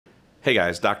Hey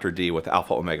guys, Dr. D with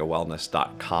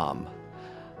AlphaOmegaWellness.com.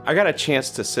 I got a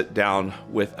chance to sit down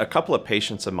with a couple of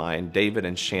patients of mine, David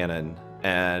and Shannon,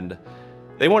 and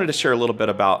they wanted to share a little bit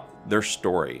about their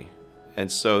story.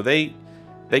 And so they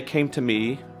came to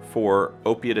me for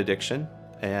opiate addiction,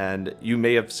 and you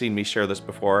may have seen me share this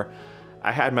before.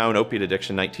 I had my own opiate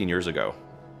addiction 19 years ago.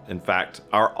 In fact,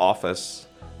 our office,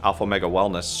 AlphaOmega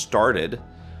Wellness, started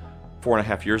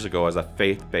 4.5 years ago as a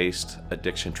faith-based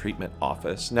addiction treatment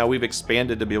office. Now we've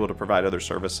expanded to be able to provide other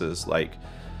services like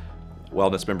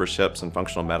wellness memberships and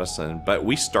functional medicine, but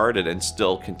we started and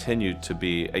still continue to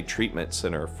be a treatment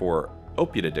center for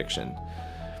opiate addiction.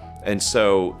 And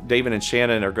so David and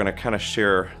Shannon are going to kind of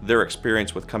share their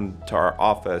experience with coming to our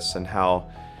office and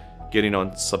how getting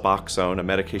on Suboxone, a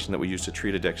medication that we use to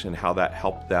treat addiction, how that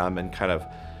helped them, and kind of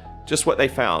just what they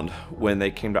found when they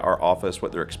came to our office,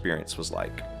 what their experience was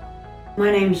like. My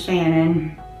name's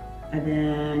Shannon. I've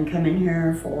been coming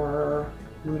here for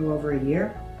a little over a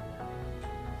year.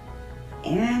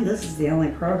 And this is the only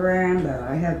program that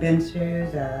I have been to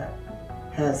that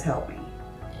has helped me.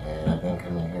 And I've been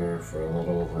coming here for a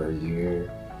little over a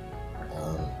year.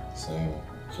 Same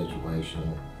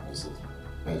situation. This is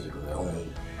basically the only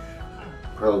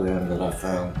program that I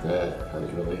found that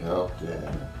has really helped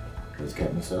and has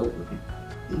kept me sober.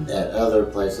 At other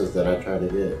places that I try to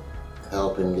get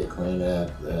help and get clean at,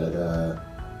 that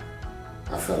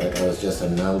I felt like I was just a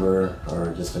number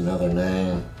or just another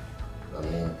name. I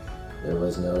mean, there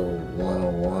was no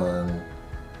one-on-one.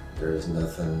 There's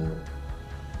nothing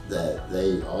that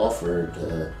they offered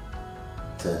to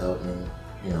help me,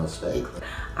 stay clean.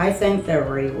 I think the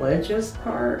religious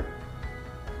part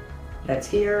that's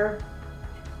here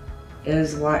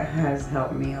is what has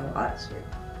helped me a lot too.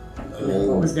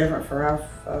 What was different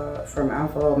from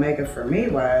Alpha Omega for me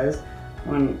was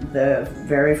when the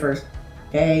very first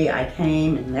day I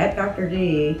came and met Dr.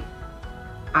 D,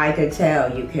 I could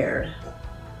tell you cared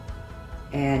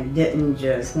and didn't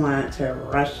just want to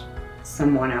rush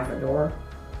someone out the door.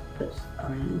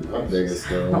 My biggest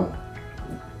thing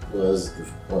was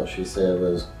what she said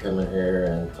was coming here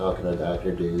and talking to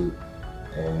Dr. D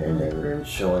and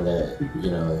showing that,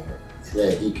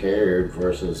 that he cared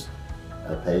versus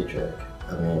a paycheck.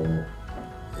 I mean,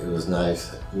 it was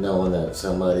nice knowing that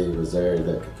somebody was there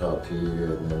that could talk to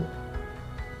you and then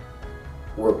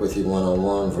work with you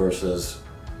one-on-one versus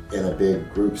in a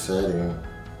big group setting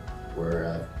where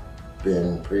I've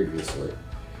been previously.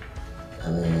 I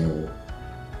mean,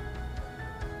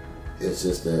 it's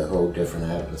just a whole different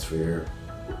atmosphere.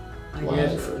 I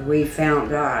guess we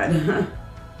found God.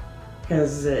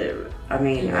 Because,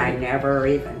 I never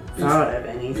even thought of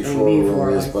anything before. We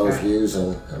was both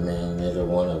using, neither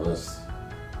one of us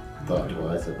thought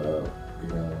twice about,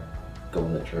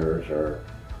 going to church or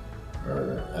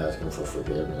asking for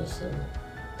forgiveness. And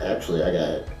actually, I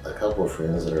got a couple of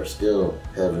friends that are still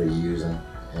heavily using,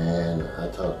 and I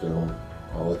talk to them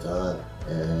all the time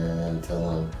and tell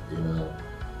them,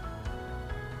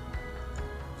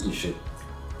 you should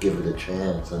give it a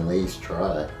chance, at least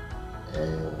try.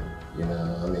 And, you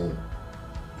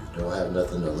don't have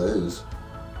nothing to lose.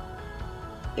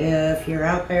 If you're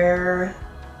out there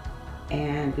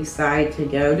and decide to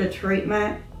go to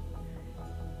treatment,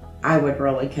 I would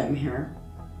really come here.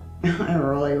 I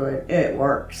really would. It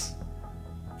works.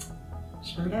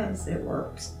 Sure does. It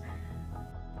works.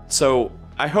 So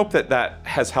I hope that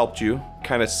has helped you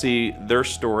kind of see their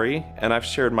story, and I've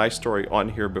shared my story on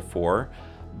here before,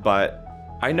 but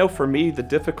I know for me the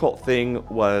difficult thing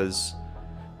was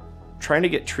trying to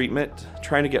get treatment,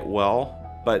 trying to get well,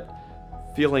 but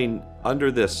feeling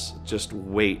under this just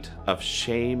weight of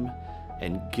shame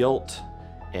and guilt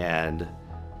and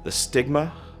the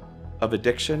stigma of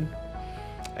addiction.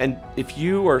 And if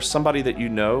you or somebody that you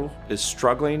know is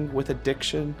struggling with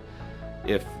addiction,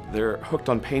 if they're hooked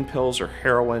on pain pills or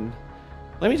heroin,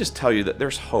 let me just tell you that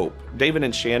there's hope. David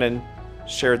and Shannon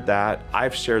shared that.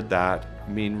 I've shared that.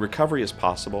 Recovery is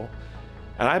possible.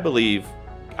 And I believe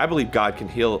God can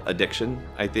heal addiction.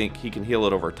 I think He can heal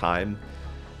it over time.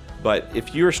 But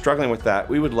if you're struggling with that,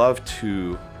 we would love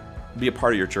to be a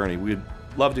part of your journey. We'd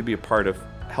love to be a part of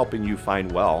helping you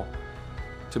find well,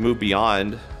 to move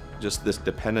beyond just this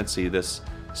dependency, this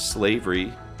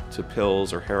slavery to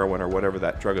pills or heroin or whatever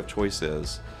that drug of choice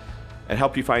is, and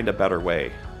help you find a better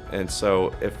way. And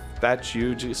so if that's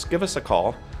you, just give us a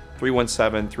call,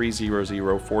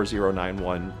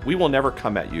 317-300-4091. We will never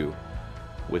come at you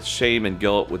with shame and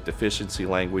guilt, with deficiency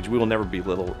language. We will never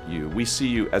belittle you. We see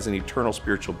you as an eternal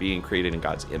spiritual being created in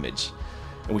God's image.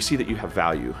 And we see that you have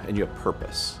value and you have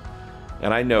purpose.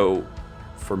 And I know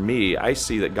for me, I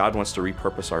see that God wants to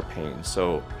repurpose our pain.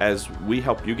 So as we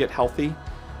help you get healthy,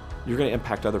 you're going to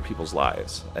impact other people's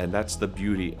lives. And that's the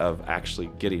beauty of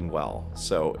actually getting well.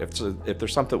 So if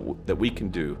there's something that we can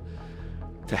do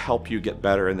to help you get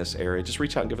better in this area, just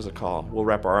reach out and give us a call. We'll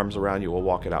wrap our arms around you. We'll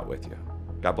walk it out with you.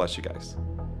 God bless you guys.